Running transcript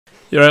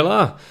You're right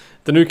there.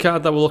 The new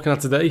card that we're looking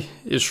at today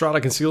is Shroud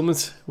of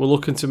Concealment. We're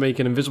looking to make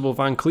an invisible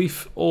Van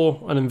Cleef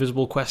or an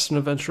invisible Questing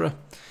Adventurer.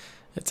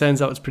 It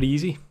turns out it's pretty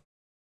easy.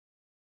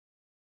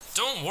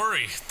 Don't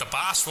worry, the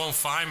boss won't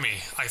find me.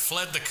 I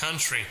fled the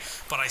country,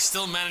 but I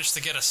still managed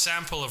to get a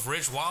sample of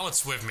Ridge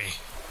wallets with me.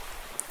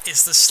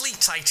 It's the sleek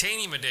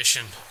titanium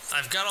edition.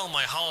 I've got all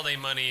my holiday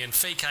money and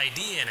fake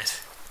ID in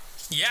it.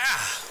 Yeah,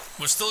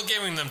 we're still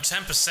giving them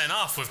 10%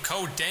 off with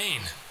code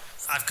Dane.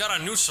 I've got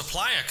a new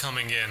supplier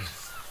coming in.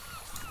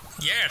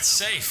 Yeah, it's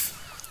safe.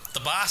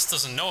 The boss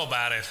doesn't know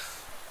about it.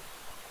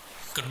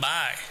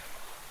 Goodbye.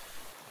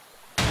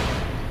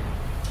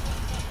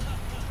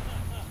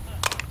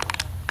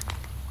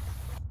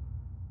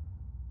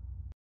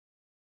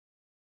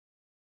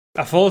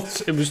 I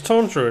thought it was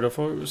Taunt Druid, I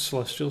thought it was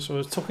Celestial, so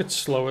I took it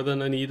slower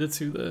than I needed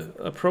to there.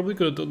 I probably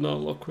could have done that a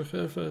lot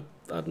quicker if I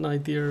had an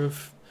idea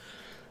of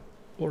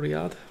what he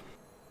had.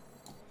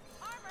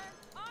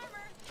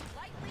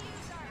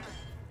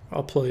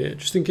 I'll play it,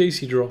 just in case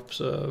he drops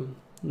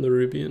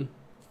Nerubian.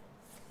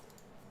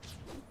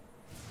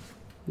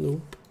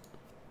 Nope.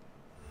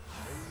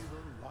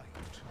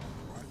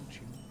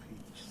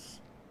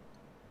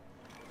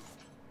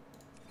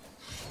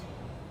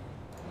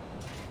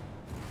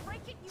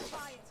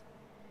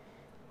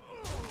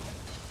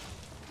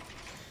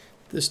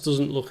 This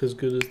doesn't look as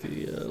good as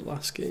the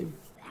last game.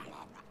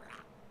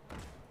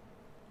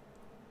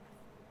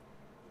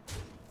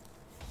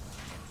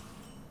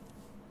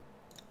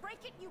 Break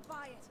it, you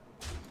buy it.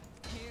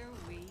 Here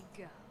we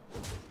go.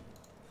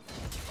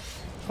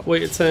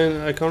 Wait a turn,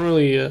 I can't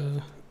really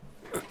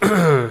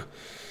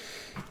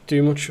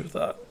do much of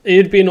that.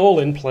 It'd be an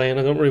all-in play and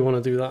I don't really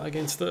want to do that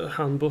against the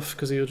hand buff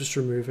because he'll just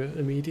remove it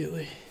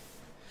immediately.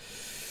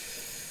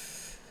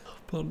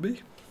 Pardon me.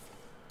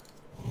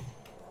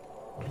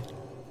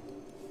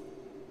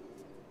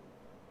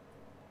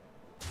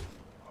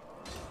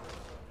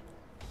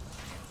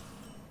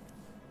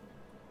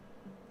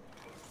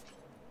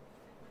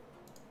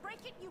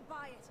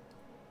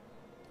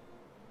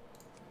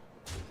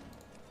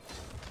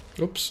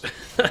 Oops,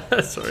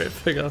 sorry, I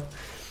forgot.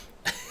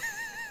 I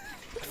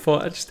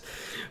thought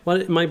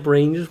my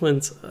brain just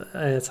went,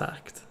 I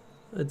attacked.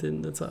 I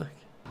didn't attack.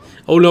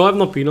 Oh no, I've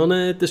not been on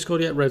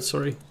Discord yet, Red,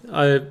 sorry.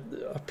 I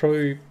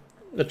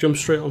jumped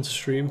straight onto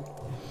stream.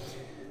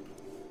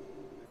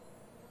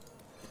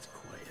 It's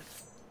quiet.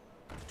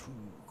 Too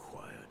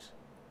quiet.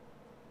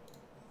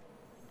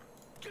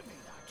 Give me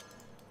that.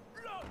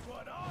 Not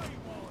what I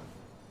want.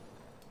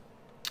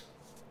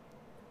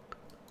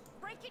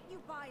 Break it,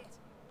 you buy it.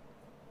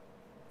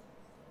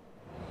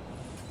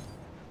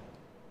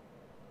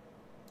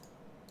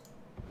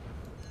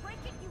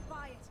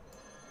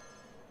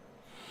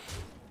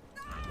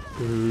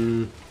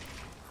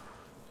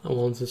 I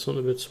wanted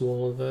something a bit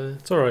smaller there.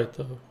 It's alright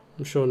though.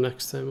 I'm sure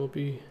next time will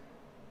be...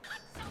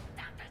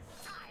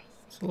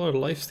 It's a lot of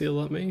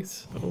lifesteal that,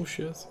 mate. Oh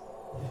shit.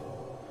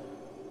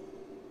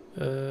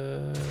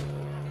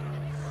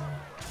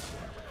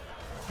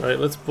 Right,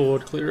 let's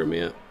board clear him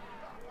yet.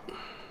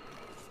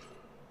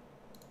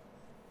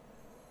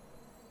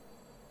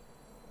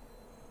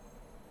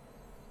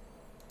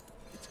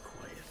 It's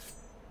quiet.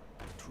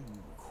 Too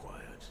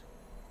quiet.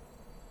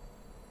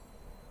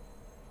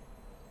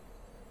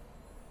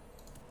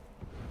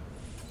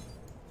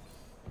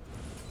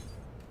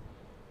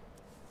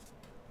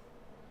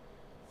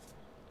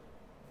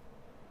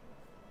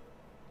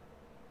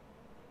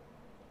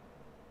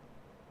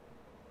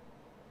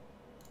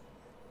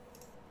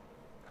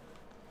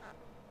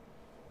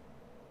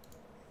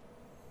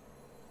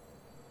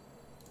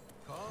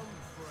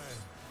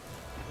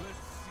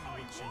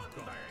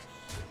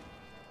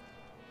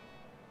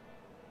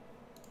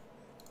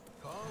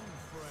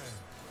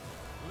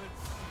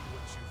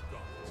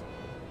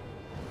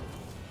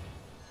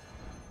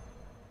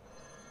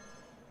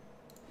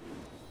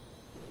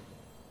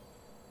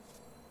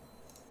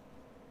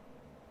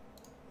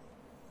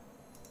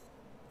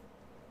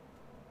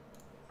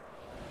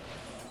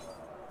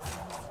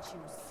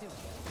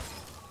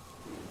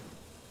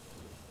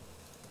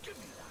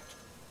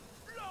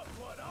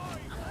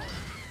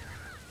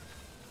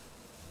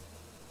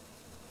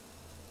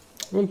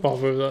 I won't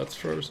bother with that, it's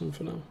frozen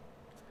for now.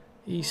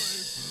 He's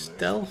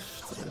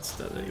stealthed? That's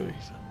dead anyway.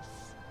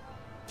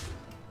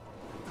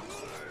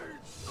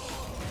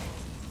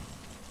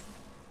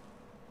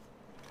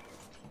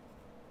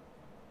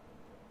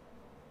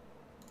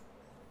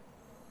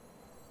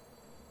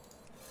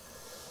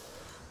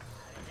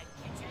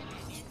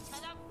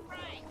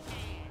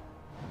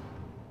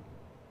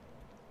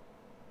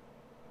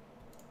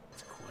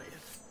 It's quiet.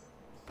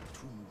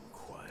 Too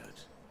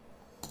quiet.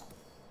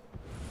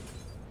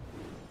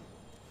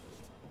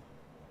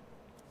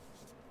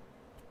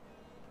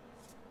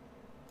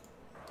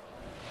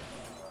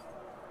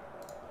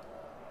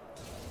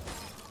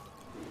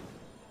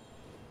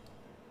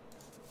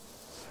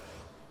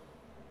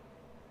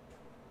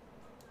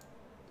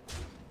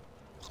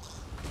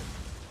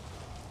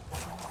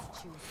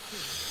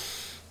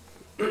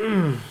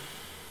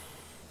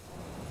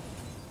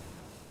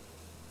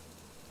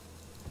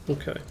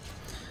 Okay.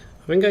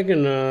 I think I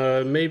can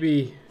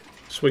maybe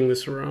swing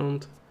this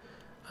around.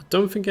 I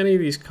don't think any of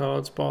these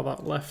cards, bar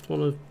that left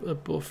one, are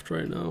buffed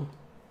right now.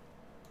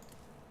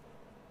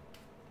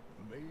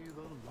 May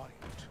the light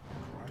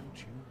grant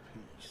you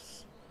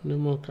peace. No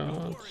more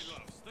cards.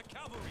 I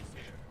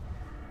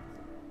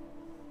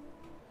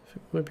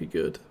think it might be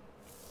good.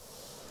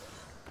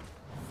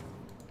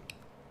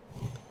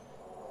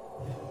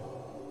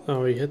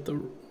 Oh, he hit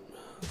the...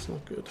 That's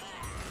not good.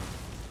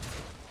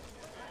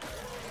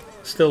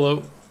 Still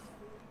out.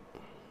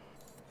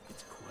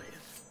 It's quiet.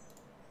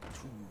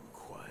 Too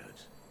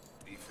quiet.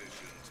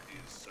 Efficient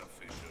is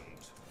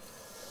sufficient.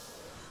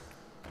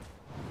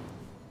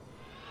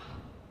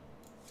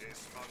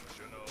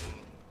 Dysfunctional.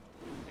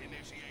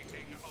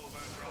 Initiating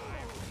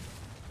overdrive.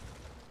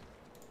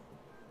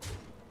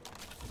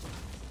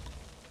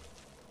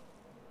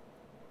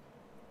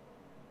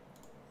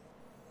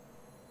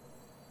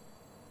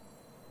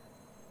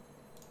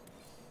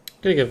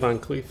 Gonna get Van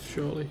Cleef,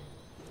 surely.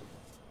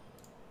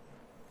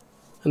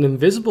 An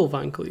invisible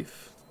Van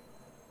Cleef.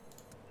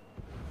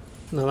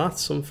 Now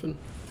that's something.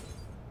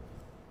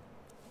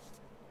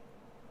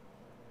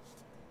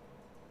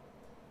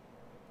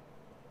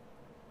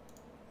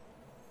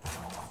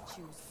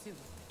 Choose soon.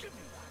 Give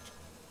me that.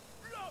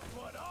 Not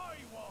what I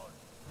want.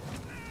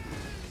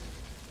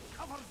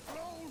 Cover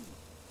blown.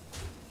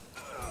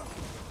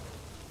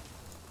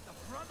 The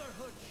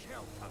Brotherhood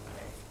shall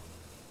prevail.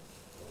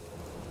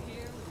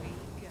 Here we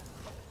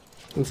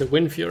go. It's a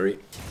Wind Fury.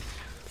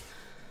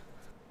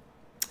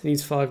 He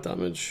needs 5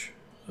 damage.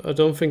 I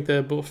don't think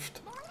they're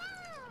buffed.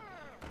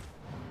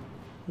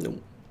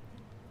 Nope.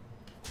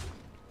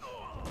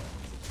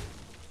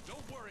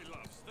 Don't worry,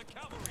 loves. The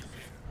cavalry's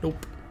here.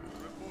 Nope.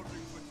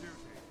 Reporting for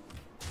duty.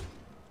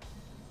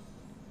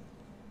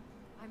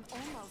 I'm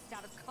almost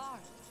out of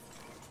cards.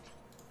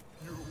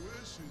 Your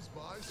wish is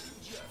my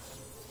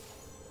suggestion.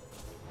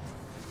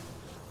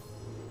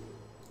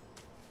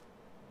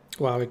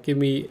 Wow, it gave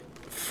me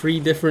 3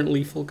 different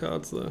lethal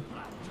cards there.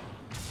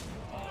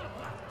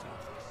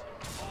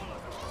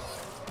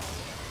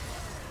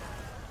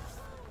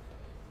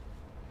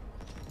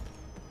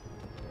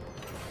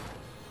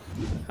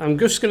 I'm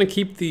just gonna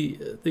keep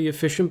the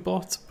efficient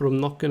bot, but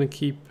I'm not gonna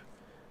keep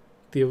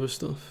the other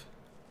stuff.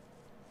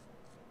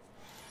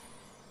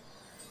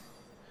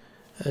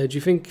 Do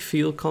you think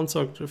field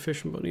contact or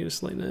efficient bot need a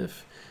slight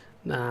nerf?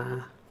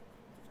 Nah,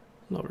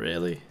 not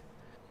really.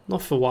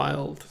 Not for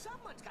wild.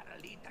 Someone's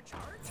gotta lead the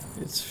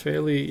charge. It's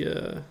fairly.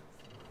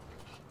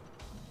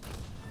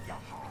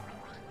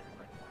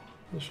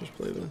 Let's just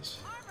play this.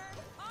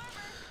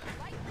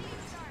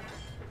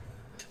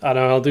 I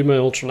don't know. I'll do my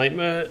Ultra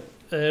Nightmare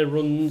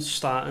runs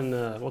starting.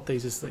 What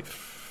days is it? Like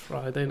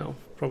Friday now.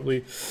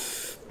 Probably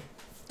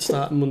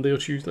starting Monday or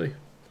Tuesday.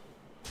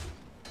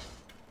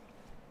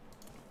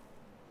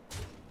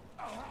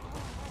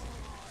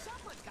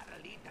 Someone's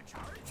gotta lead the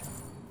charge.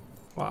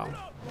 Wow,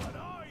 Not what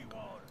I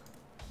want.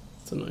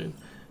 it's annoying.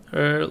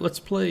 Let's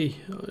play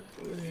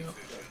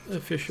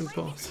efficient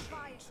bot.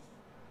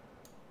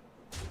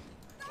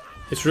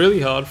 It's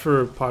really hard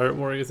for a Pirate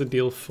Warrior to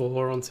deal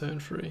 4 on turn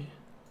 3.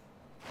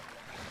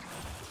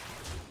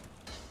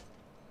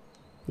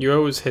 You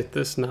always hit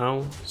this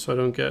now, so I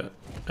don't get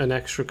an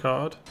extra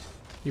card.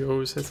 You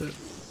always hit it.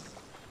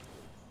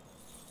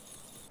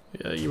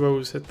 Yeah, you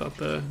always hit that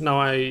there.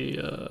 Now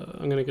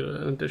I'm gonna get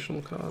an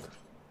additional card.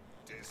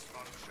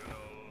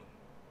 Dysfunctional.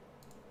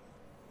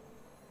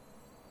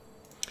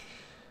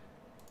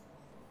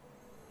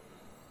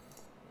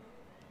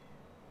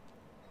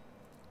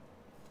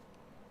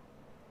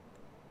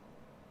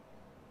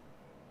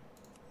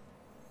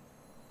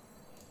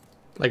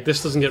 Like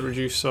this doesn't get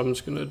reduced, so I'm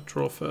just gonna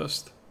draw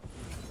first.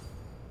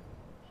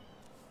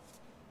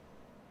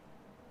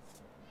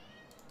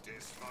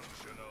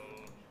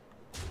 Dysfunctional.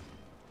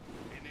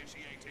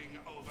 Initiating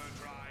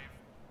overdrive.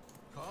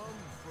 Come,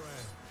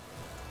 friend.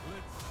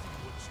 Let's see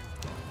what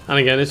you've got. And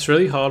again, it's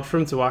really hard for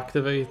him to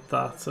activate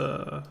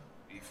that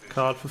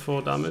card for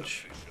 4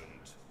 damage.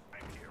 Efficient. I'm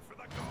here for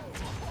the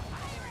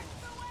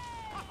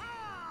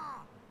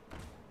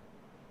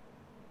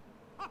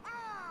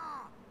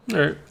goal.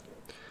 Alright.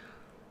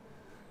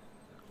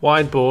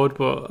 Wide board,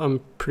 but I'm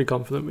pretty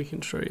confident we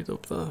can trade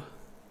up there.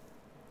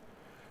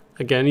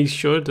 Again, he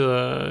should,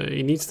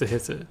 he needs to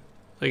hit it.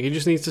 Like, he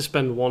just needs to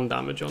spend 1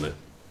 damage on it.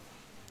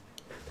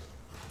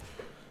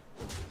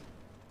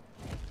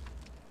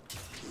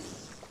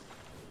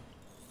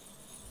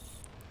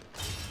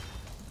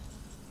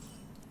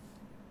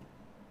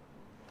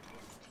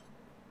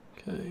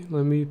 Okay,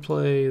 let me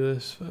play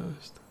this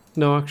first.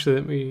 No, actually,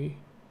 let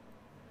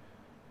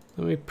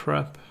me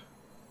prep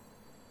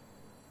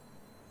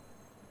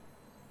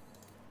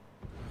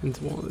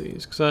into one of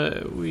these, because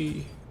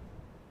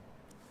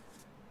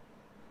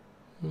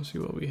let's see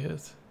what we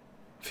hit.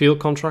 Field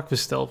contract for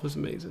stealth is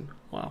amazing.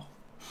 Wow.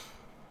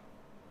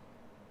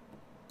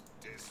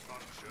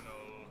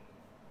 Dysfunctional.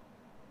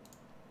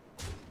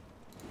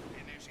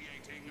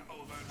 Initiating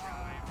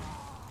overdrive.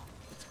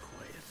 It's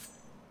quiet.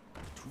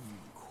 Too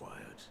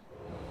quiet.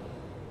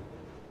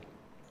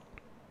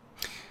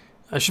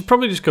 I should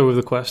probably just go with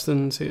the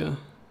questions here.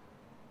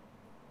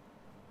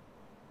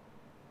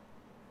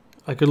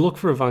 I could look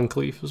for a Van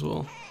Cleef as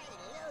well.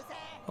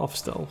 Off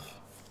stealth.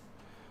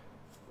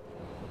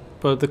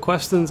 But the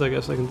questions, I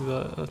guess I can do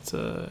that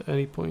at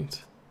any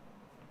point.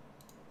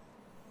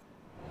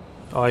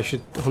 Oh, I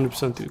should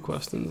 100% do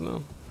questions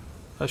now.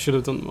 I should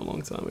have done them a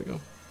long time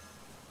ago.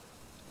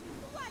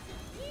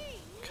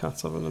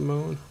 Cat's having a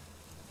moan.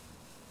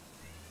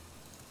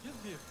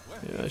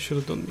 Yeah, I should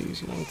have done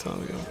these a long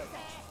time ago.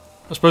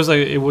 I suppose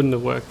it wouldn't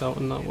have worked out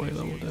in that way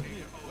though, would it?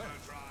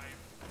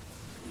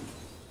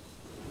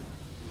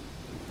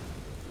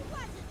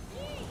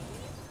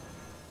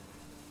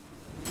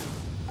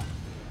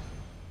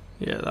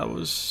 Yeah, that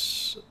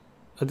was...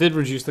 I did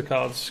reduce the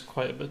cards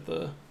quite a bit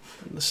there.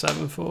 The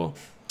 7-4.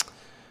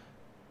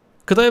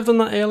 Could I have done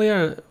that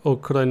earlier? Or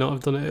could I not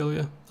have done it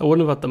earlier? I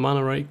wouldn't have had the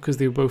mana, right? Because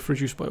they were both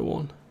reduced by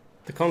 1.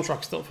 The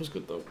contract stuff was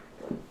good though.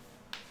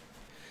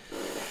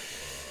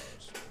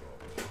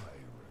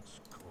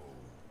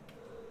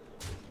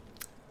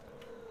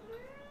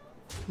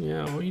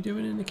 Yeah, what are you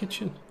doing in the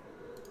kitchen?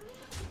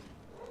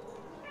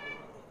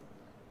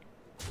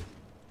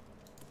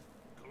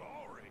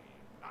 Glory,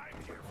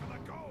 I'm here for the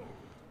gold.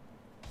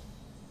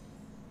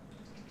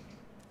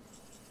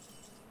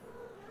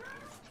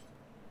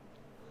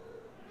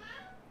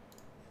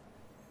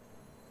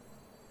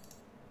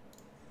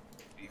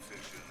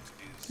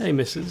 Hey,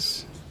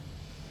 missus.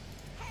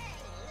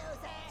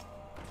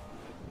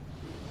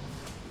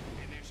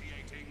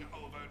 Initiating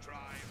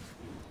overdrive.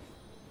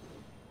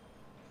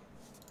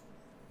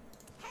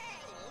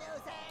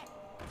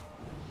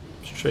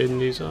 Just trading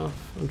these off.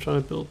 I'm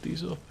trying to build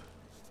these up.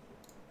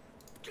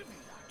 Give me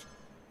that.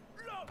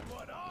 Look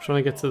what I'm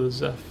trying to get to the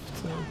Zeph.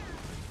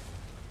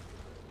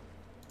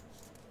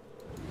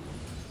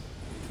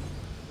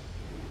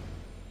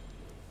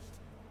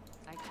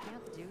 I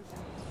can't do that.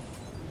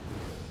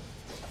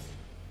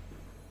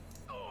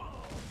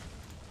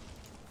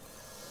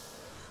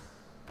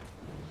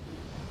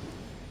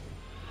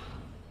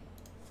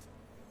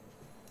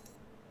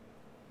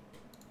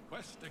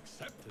 Quest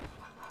accepted.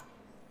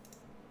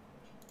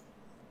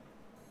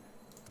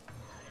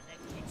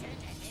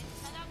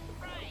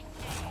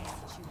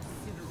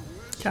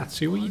 Cat,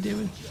 see what you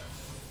doing?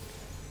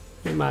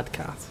 You mad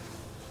cat.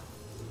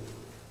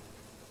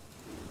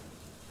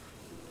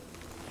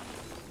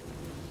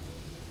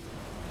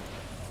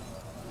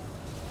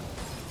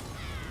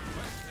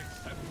 Quest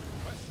accepted.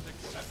 Quest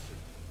accepted.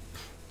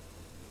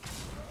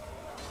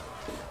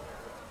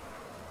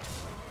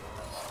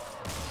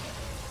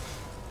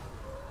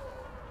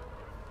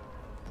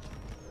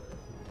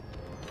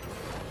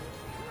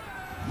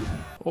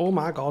 Oh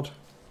my god.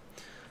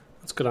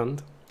 That's good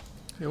hand.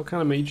 Hey, what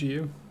kind of mage are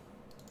you?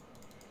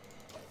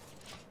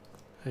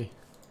 Hey.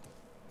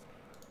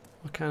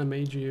 What kind of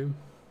mage are you?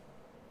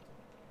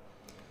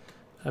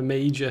 A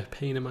major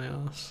pain in my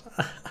ass.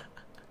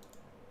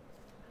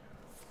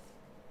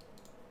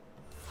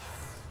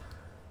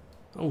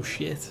 Oh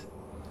shit.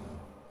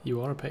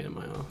 You are a pain in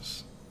my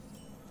ass.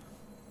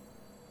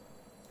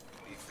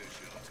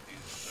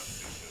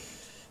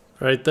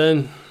 Right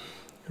then.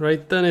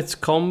 Right then, it's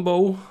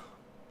combo.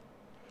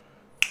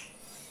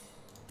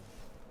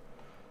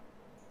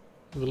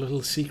 With a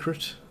little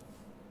secret.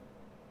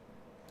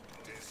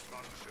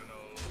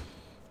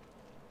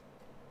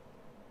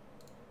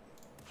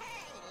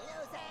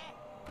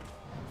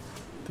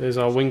 There's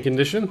our win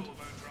condition.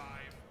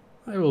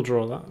 I will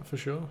draw that for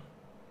sure.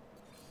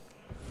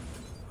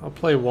 I'll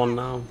play 1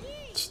 now.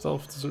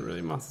 Stealth doesn't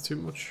really matter too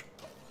much.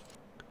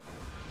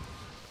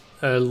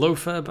 Low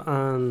feb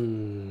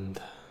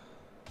and...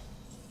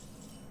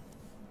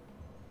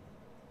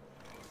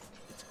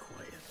 It's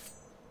quiet.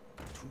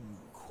 Too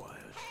quiet.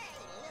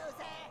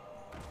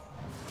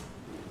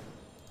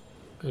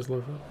 There's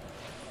low feb.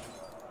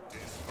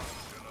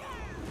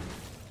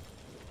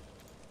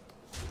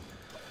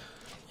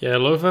 Yeah,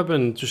 low feb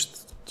and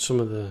just some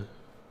of the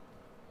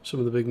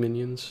big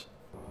minions.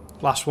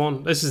 Last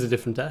one. This is a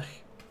different deck.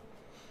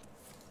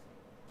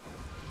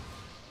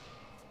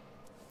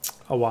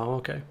 Oh wow,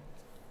 okay.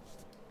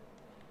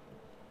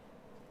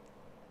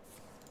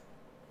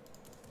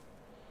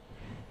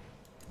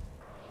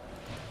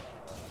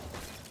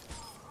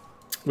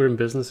 We're in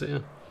business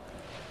here.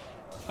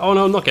 Oh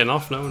no, I'm not getting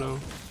off, no, no.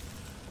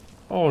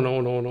 Oh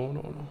no, no, no,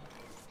 no,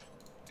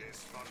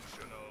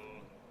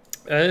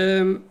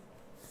 no.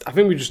 I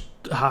think we just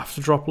have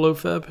to drop low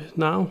feb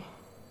now.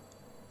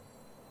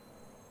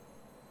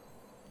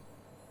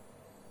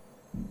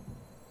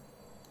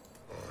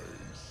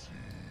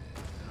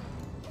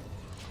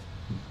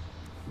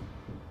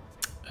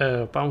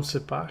 Bounce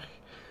it back.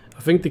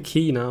 I think the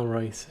key now,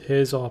 right?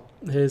 Here's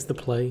the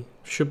play.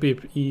 Should be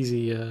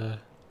easy.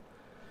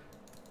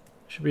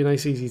 Should be a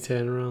nice easy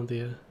turnaround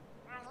here.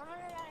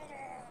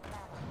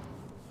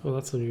 Oh,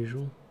 that's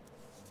unusual.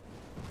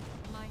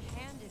 My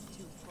hand is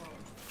too full.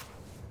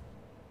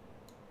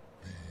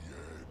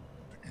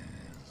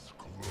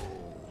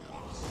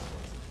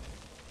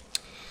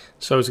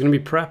 So it's going to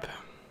be prep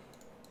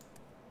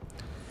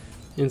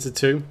into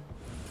 2.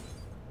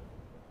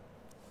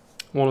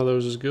 One of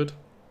those is good.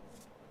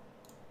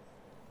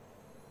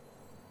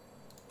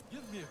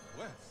 Give me a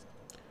quest.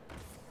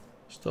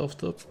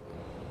 Stuffed up.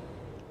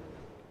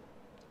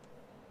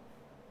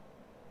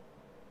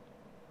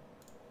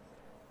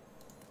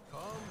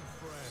 Come,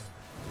 friend.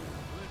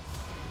 Let's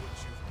see what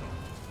you've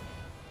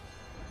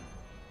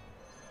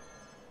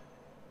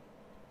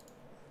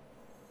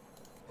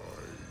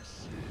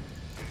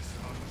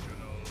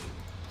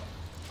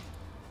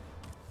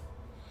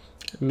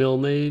got. Mill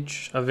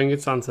Mage. I think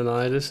it's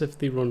Antonidas if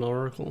they run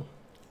Oracle.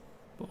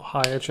 But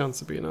higher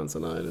chance of being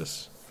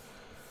Antonidas.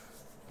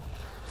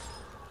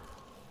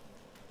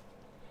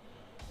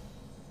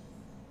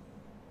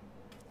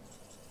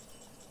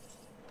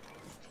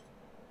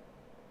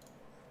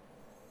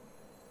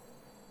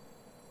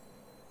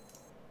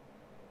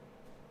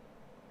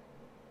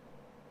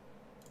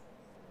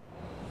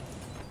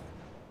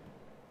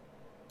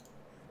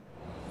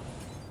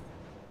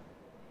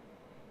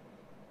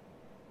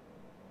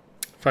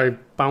 If I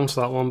bounce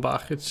that one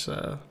back, it's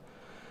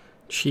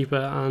cheaper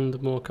and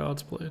more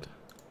cards played.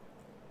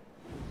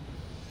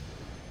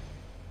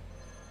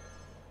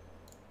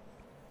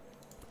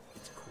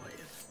 It's quiet.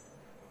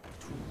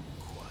 Come,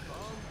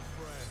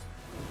 friend.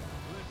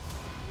 Let's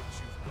see what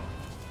you've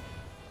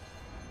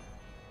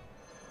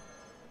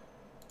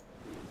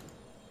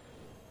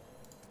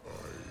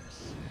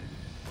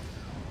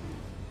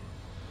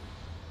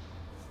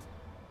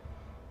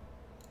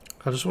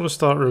got. I just want to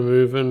start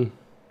removing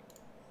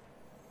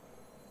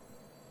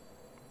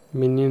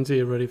minions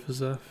here ready for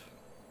Zeph.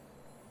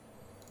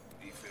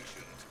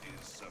 Efficient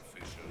is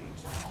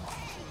sufficient.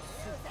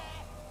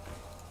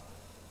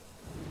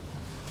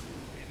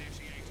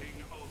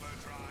 Initiating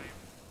overdrive.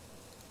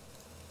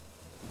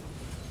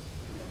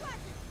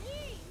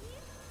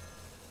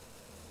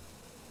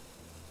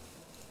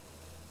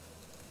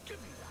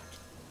 Give me that.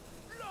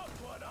 Not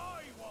what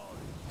I want.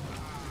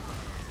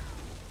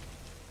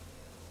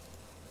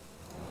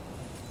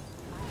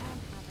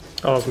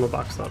 Oh, that's my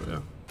backstab, yeah.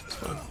 That's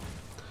fine.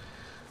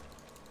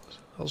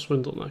 I'll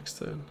swindle next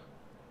turn.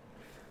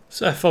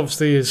 Zeph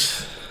obviously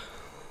is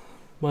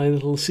my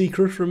little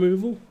secret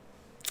removal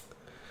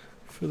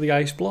for the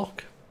ice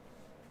block.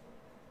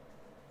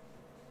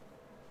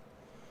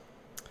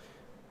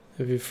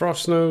 If he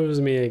frost snows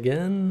me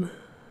again,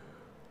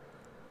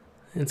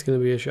 it's going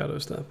to be a shadow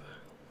step.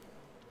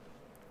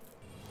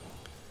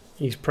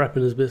 He's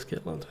prepping his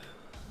biscuit, lad.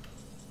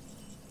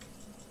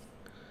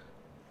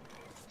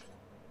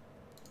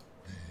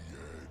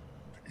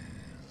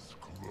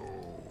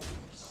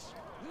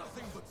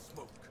 Nothing but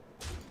smoke.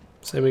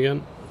 Same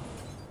again.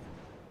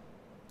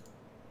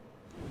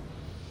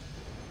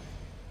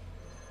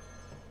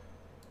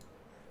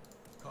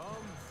 Come,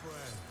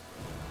 friend.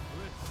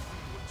 Let's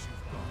see what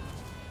you've got.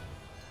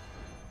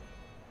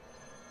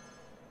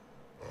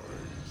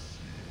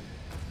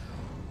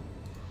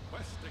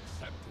 Quest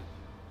accepted.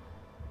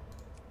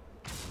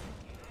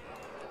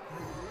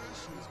 This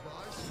is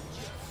my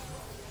suggestion.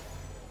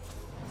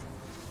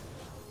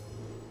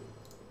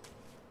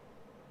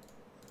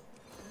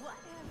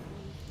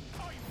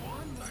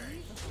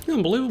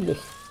 Unbelievable.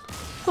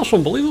 That's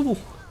unbelievable.